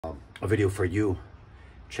a video for you.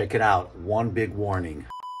 Check it out. One big warning.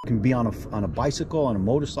 It can be on a bicycle, on a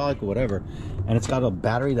motorcycle, whatever, and it's got a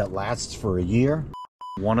battery that lasts for a year.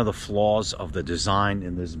 One of the flaws of the design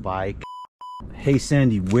in this bike. Hey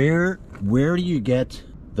Sandy, where do you get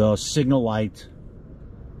the signal light?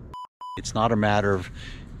 It's not a matter of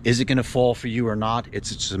is it going to fall for you or not.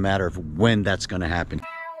 It's just a matter of when that's going to happen.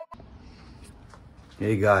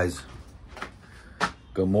 Hey guys,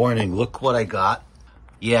 good morning. Look what I got.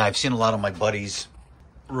 Yeah, I've seen a lot of my buddies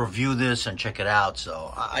review this and check it out,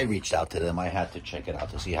 so I reached out to them. I had to check it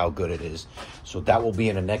out to see how good it is, so that will be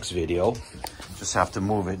in the next video. Just have to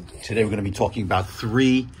move it. Today we're going to be talking about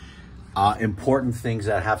three important things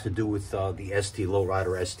that have to do with the ST,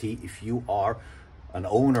 Lowrider ST. If you are an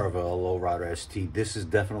owner of a Lowrider ST, this is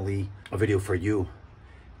definitely a video for you.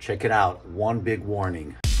 Check it out. One big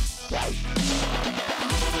warning.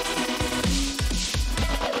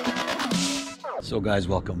 So guys,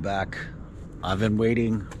 welcome back. I've been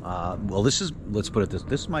waiting. Well, this is, let's put it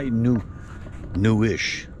this is my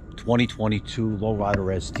newish 2022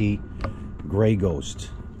 Lowrider ST Gray Ghost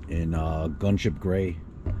in gunship gray.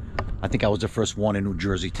 I think I was the first one in New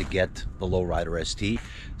Jersey to get the Lowrider ST.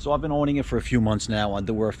 So I've been owning it for a few months now, and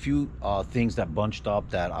there were a few things that bunched up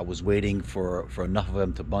that I was waiting for enough of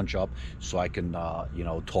them to bunch up so I can, you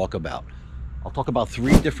know, talk about. I'll talk about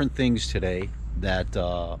three different things today that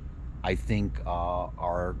I think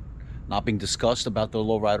are not being discussed about the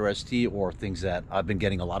Lowrider ST, or things that I've been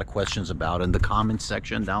getting a lot of questions about in the comments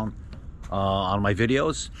section down on my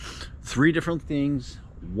videos. Three different things.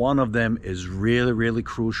 One of them is really, really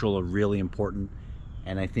crucial or really important,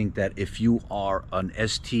 and I think that if you are an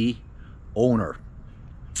ST owner,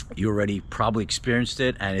 you already probably experienced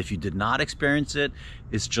it, and if you did not experience it,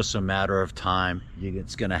 it's just a matter of time.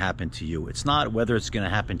 It's going to happen to you. It's not whether it's going to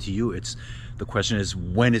happen to you, it's the question is,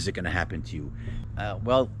 when is it going to happen to you?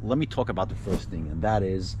 Well, let me talk about the first thing, and that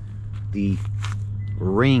is the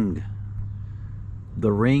ring.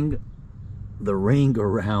 The ring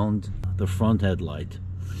around the front headlight.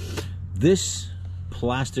 This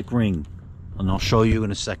plastic ring, and I'll show you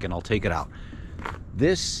in a second, I'll take it out.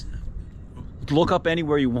 This, look up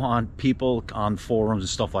anywhere you want, people on forums and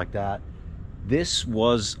stuff like that. This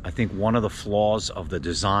was, I think, one of the flaws of the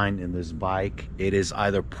design in this bike. It is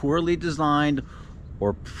either poorly designed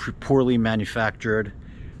or poorly manufactured,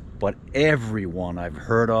 but everyone I've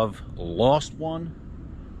heard of lost one,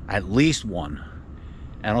 at least one.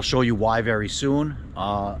 And I'll show you why very soon.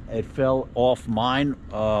 It fell off mine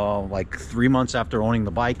like 3 months after owning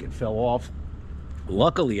the bike. It fell off.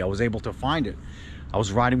 Luckily, I was able to find it. I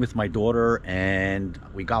was riding with my daughter, and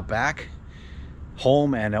we got back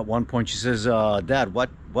home, and at one point she says, Dad,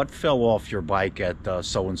 what fell off your bike at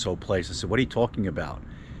so-and-so place? I said, what are you talking about?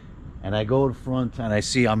 And I go to front, and I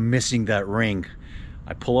see I'm missing that ring.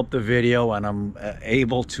 I pull up the video, and I'm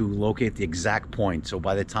able to locate the exact point. So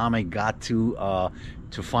by the time I got to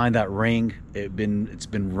find that ring, it's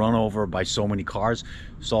been run over by so many cars.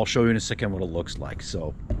 So I'll show you in a second what it looks like.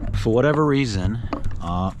 So for whatever reason,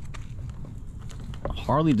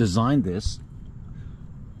 Harley designed this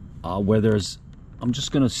where there's, I'm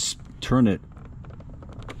just gonna turn it,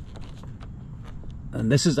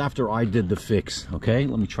 and this is after I did the fix. Okay,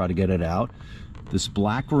 let me try to get it out. This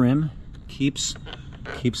black rim keeps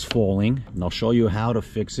falling, and I'll show you how to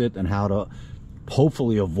fix it and how to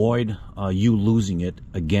hopefully avoid you losing it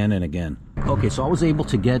again and again. Okay, so I was able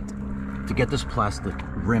to get this plastic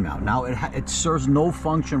rim out. Now it serves no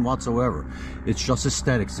function whatsoever. It's just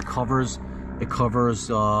aesthetics. It covers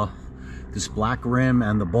this black rim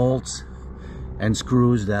and the bolts and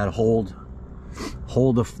screws that hold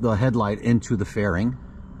the headlight into the fairing.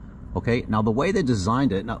 Okay, now the way they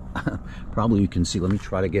designed it, now probably you can see, let me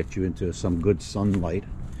try to get you into some good sunlight.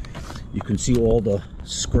 You can see all the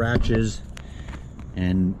scratches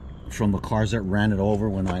and from the cars that ran it over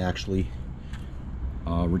when I actually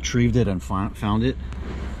retrieved it and found it.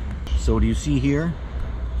 So do you see here?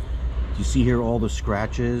 Do you see here all the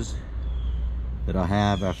scratches that I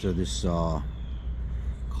have after this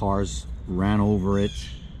cars ran over it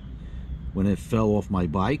when it fell off my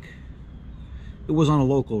bike? It was on a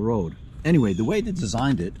local road. Anyway, the way they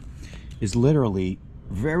designed it is literally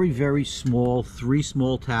very, very small, 3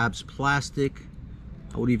 small tabs, plastic.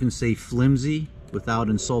 I would even say flimsy, without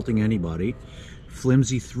insulting anybody.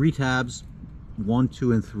 Flimsy 3 tabs, 1,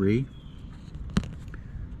 2, and 3,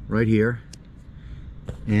 right here.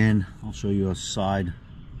 And I'll show you a side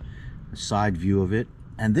view of it.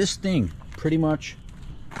 And this thing pretty much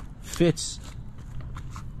fits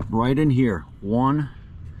right in here. 1,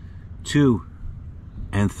 2,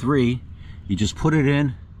 and 3. You just put it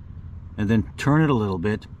in and then turn it a little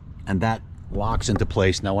bit, and that locks into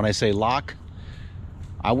place. Now when I say lock,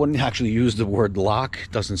 I wouldn't actually use the word lock.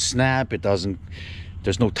 It doesn't snap, it doesn't,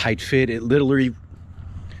 there's no tight fit. It literally,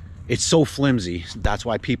 it's so flimsy. That's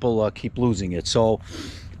why people keep losing it. So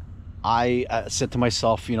I said to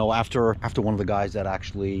myself, you know, after one of the guys that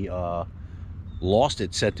actually lost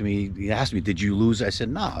it said to me, he asked me, did you lose? I said,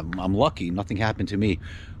 nah, I'm lucky, nothing happened to me.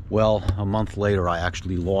 Well, a month later I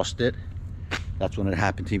actually lost it. That's when it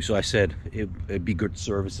happened to me. So I said it'd be good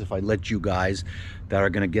service if I let you guys that are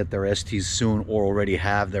going to get their STs soon, or already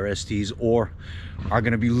have their STs, or are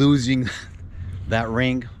going to be losing that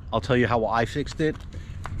ring. I'll tell you how I fixed it.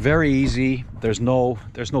 Very easy. There's no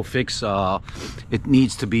fix. It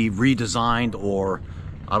needs to be redesigned, or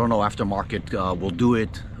I don't know, aftermarket will do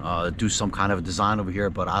it, do some kind of a design over here,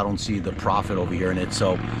 but I don't see the profit over here in it.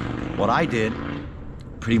 So what I did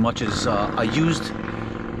pretty much is I used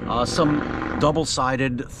some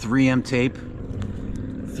double-sided 3M tape.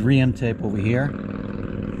 3M tape over here,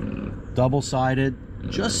 double-sided,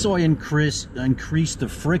 just so I increase the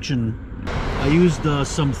friction. I used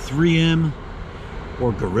some 3M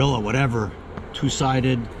or Gorilla, whatever,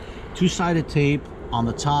 two-sided tape on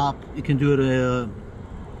the top. You can do it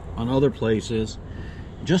on other places,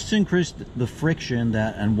 just to increase the friction.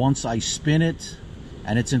 That, and once I spin it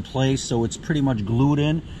and it's in place, so it's pretty much glued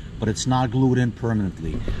in, but it's not glued in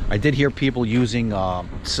permanently. I did hear people using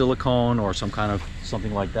silicone or some kind of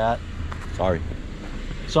something like that. Sorry.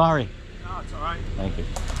 No, it's all right. Thank you.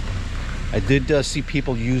 I did see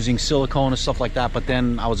people using silicone and stuff like that, but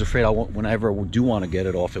then I was afraid whenever I do want to get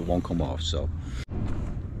it off, it won't come off. So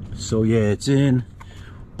yeah, it's in.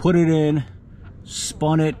 Put it in,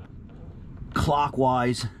 spun it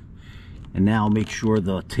clockwise, and now make sure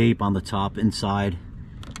the tape on the top inside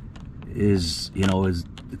is, you know,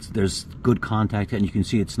 there's good contact, and you can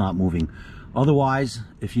see it's not moving. Otherwise,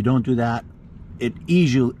 if you don't do that, it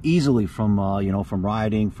easily from you know, from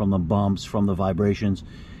riding, from the bumps, from the vibrations,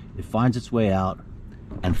 it finds its way out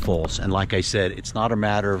and falls. And like I said, it's not a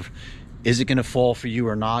matter of is it going to fall for you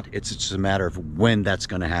or not, it's just a matter of when that's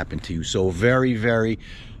going to happen to you. So very, very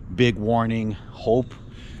big warning. Hope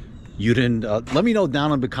you didn't let me know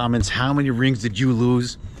down in the comments, how many rings did you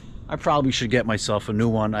lose? I probably should get myself a new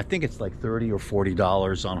one. I think it's like $30 or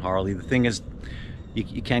 $40 on Harley. The thing is,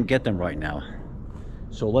 you can't get them right now.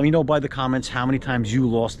 So let me know by the comments how many times you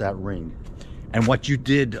lost that ring and what you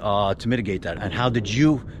did to mitigate that, and how did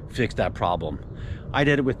you fix that problem. I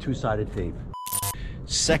did it with two-sided tape.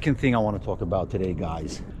 Second thing I want to talk about today,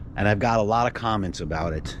 guys, and I've got a lot of comments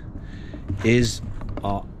about it, is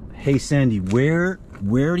hey Sandy, where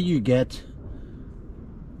do you get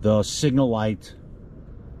the signal light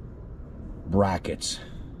brackets?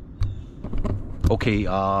 Okay,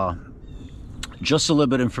 just a little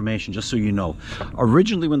bit of information, just so you know.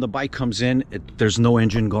 Originally, when the bike comes in, there's no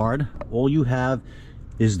engine guard. All you have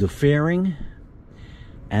is the fairing,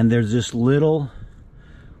 and there's this little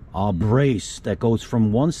brace that goes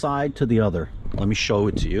from one side to the other. Let me show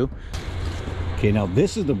it to you. Okay, now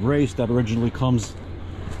this is the brace that originally comes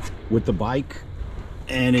with the bike,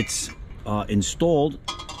 and it's installed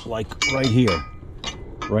like right here,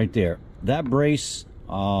 right there. That brace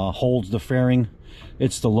holds the fairing.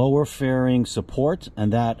 It's the lower fairing support,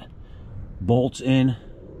 and that bolts in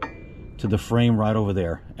to the frame right over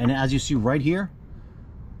there. And as you see right here,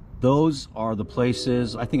 those are the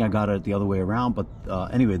places. I think I got it the other way around, but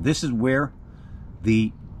anyway, this is where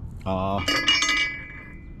the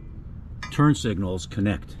turn signals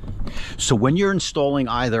connect. So when you're installing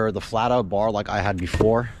either the flat out bar like I had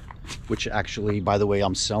before, which actually, by the way,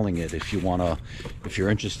 I'm selling it. If you're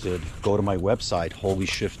interested, go to my website,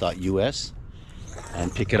 holyshift.us,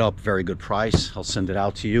 and pick it up. Very good price. I'll send it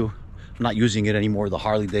out to you. I'm not using it anymore, the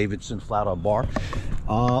Harley Davidson flat out bar.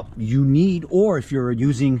 You need, or if you're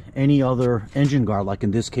using any other engine guard, like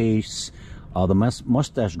in this case, the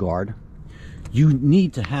mustache guard, you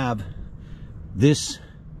need to have this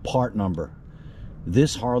part number.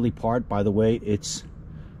 This Harley part, by the way,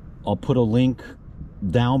 I'll put a link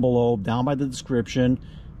down below, down by the description,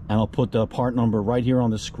 and I'll put the part number right here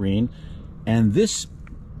on the screen. And this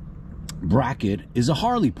bracket is a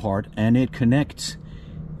Harley part, and it connects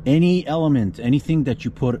any element, anything that you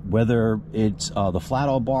put, whether it's the flat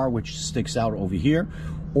out bar, which sticks out over here,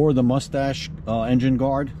 or the mustache engine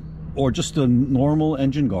guard, or just a normal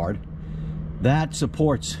engine guard that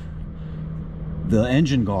supports the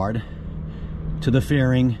engine guard to the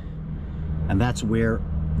fairing, and that's where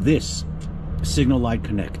this signal light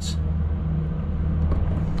connects.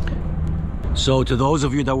 So to those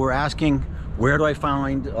of you that were asking, where do I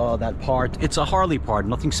find that part? It's a Harley part,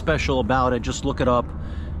 nothing special about it. Just look it up.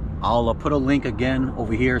 I'll put a link again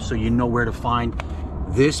over here so you know where to find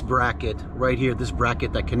this bracket right here, this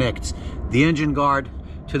bracket that connects the engine guard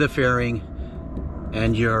to the fairing,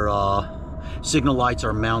 and your signal lights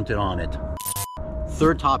are mounted on it.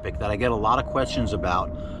 Third topic that I get a lot of questions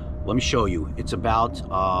about, let me show you. It's about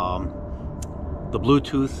the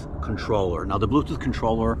Bluetooth controller. Now the Bluetooth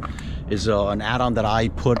controller is an add-on that I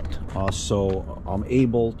put so I'm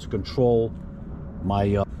able to control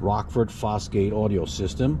my Rockford Fosgate audio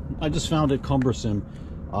system. I just found it cumbersome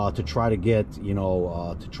to try to get, you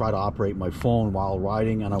know, to try to operate my phone while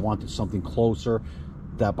riding, and I wanted something closer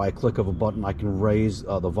that by a click of a button I can raise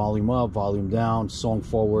the volume up, volume down, song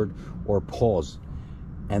forward, or pause.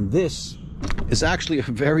 And this is actually a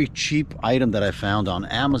very cheap item that I found on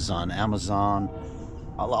Amazon.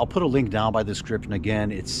 I'll put a link down by the description.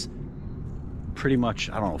 Again, it's pretty much,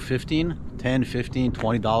 I don't know, $10, $15,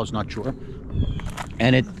 $20, not sure.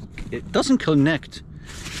 And it doesn't connect.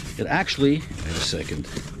 It actually, wait a second,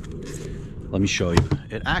 let me show you.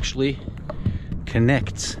 It actually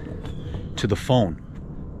connects to the phone.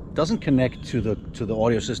 It doesn't connect to the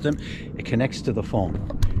audio system. It connects to the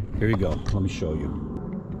phone. Here you go. Let me show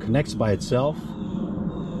you. It connects by itself.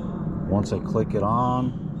 Once I click it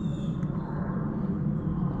on,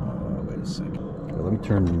 wait a second. Okay, let me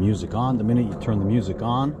turn the music on. The minute you turn the music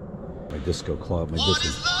on, my disco club, my disco.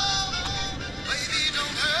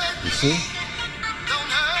 You see?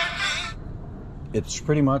 It's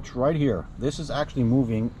pretty much right here. This is actually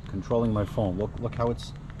moving, controlling my phone. Look how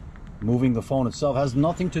it's moving the phone itself. It has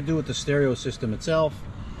nothing to do with the stereo system itself,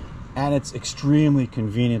 and it's extremely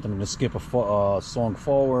convenient. I'm going to skip a song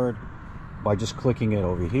forward by just clicking it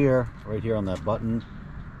over here, right here on that button.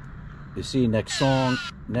 You see, next song,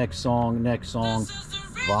 next song, next song,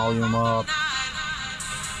 volume up.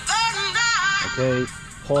 Okay,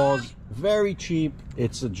 pause. Very cheap.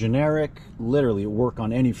 It's a generic, literally work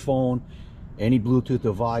on any phone, any Bluetooth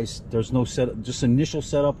device. There's no setup, just initial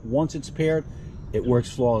setup. Once it's paired, it works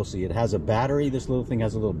flawlessly. It has a battery. This little thing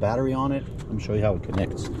has a little battery on it. Let me show you how it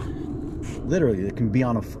connects. Literally, it can be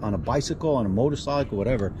on a bicycle, on a motorcycle,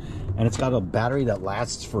 whatever, and it's got a battery that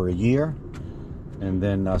lasts for a year. And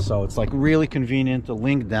then so it's like really convenient. The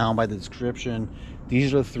link down by the description.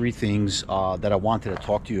 These are the three things that I wanted to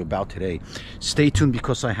talk to you about today. Stay tuned,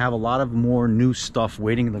 because I have a lot of more new stuff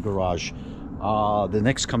waiting in the garage. The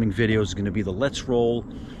next coming video is going to be the Let's Roll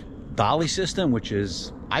dolly system, which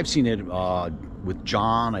is, I've seen it with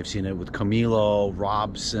John, I've seen it with Camilo,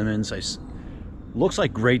 Rob Simmons. Looks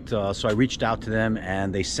like great, so I reached out to them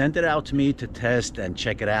and they sent it out to me to test and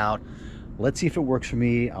check it out. Let's see if it works for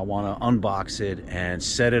me. I want to unbox it and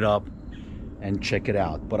set it up and check it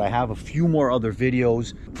out. But I have a few more other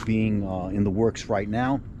videos being in the works right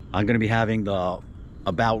now. I'm going to be having the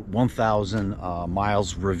about 1,000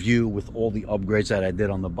 miles review with all the upgrades that I did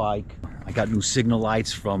on the bike. I got new signal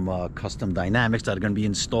lights from Custom Dynamics that I'm going to be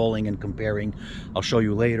installing and comparing. I'll show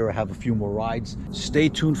you later. I have a few more rides. Stay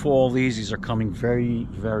tuned for all these. These are coming very,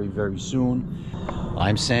 very, very soon.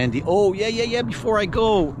 I'm Sandy. Oh, yeah. Before I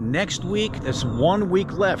go, next week, there's 1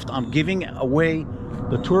 week left. I'm giving away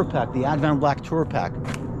the tour pack, the Advan Black tour pack.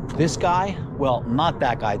 This guy, well, not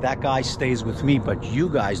that guy. That guy stays with me, but you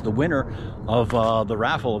guys, the winner of the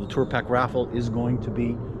raffle, of the tour pack raffle, is going to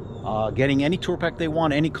be getting any tour pack they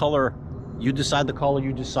want, any color. You decide the color,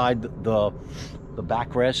 you decide the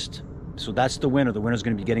backrest. So that's the winner. The winner's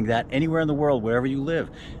going to be getting that anywhere in the world, wherever you live.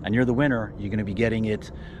 And you're the winner. You're going to be getting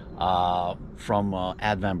it from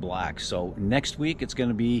Advan Black. So next week, we're going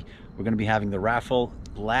to be having the raffle.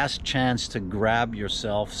 Last chance to grab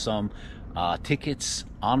yourself some tickets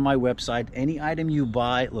on my website. Any item you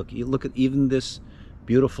buy, look at even this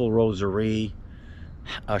beautiful rosary,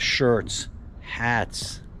 shirts,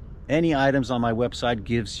 hats, any items on my website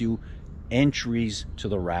gives you entries to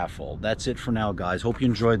the raffle. That's it for now, guys. Hope you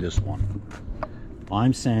enjoyed this one.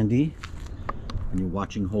 I'm Sandy, and you're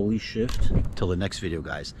watching Holy Shift. Till the next video,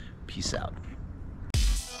 guys. Peace out.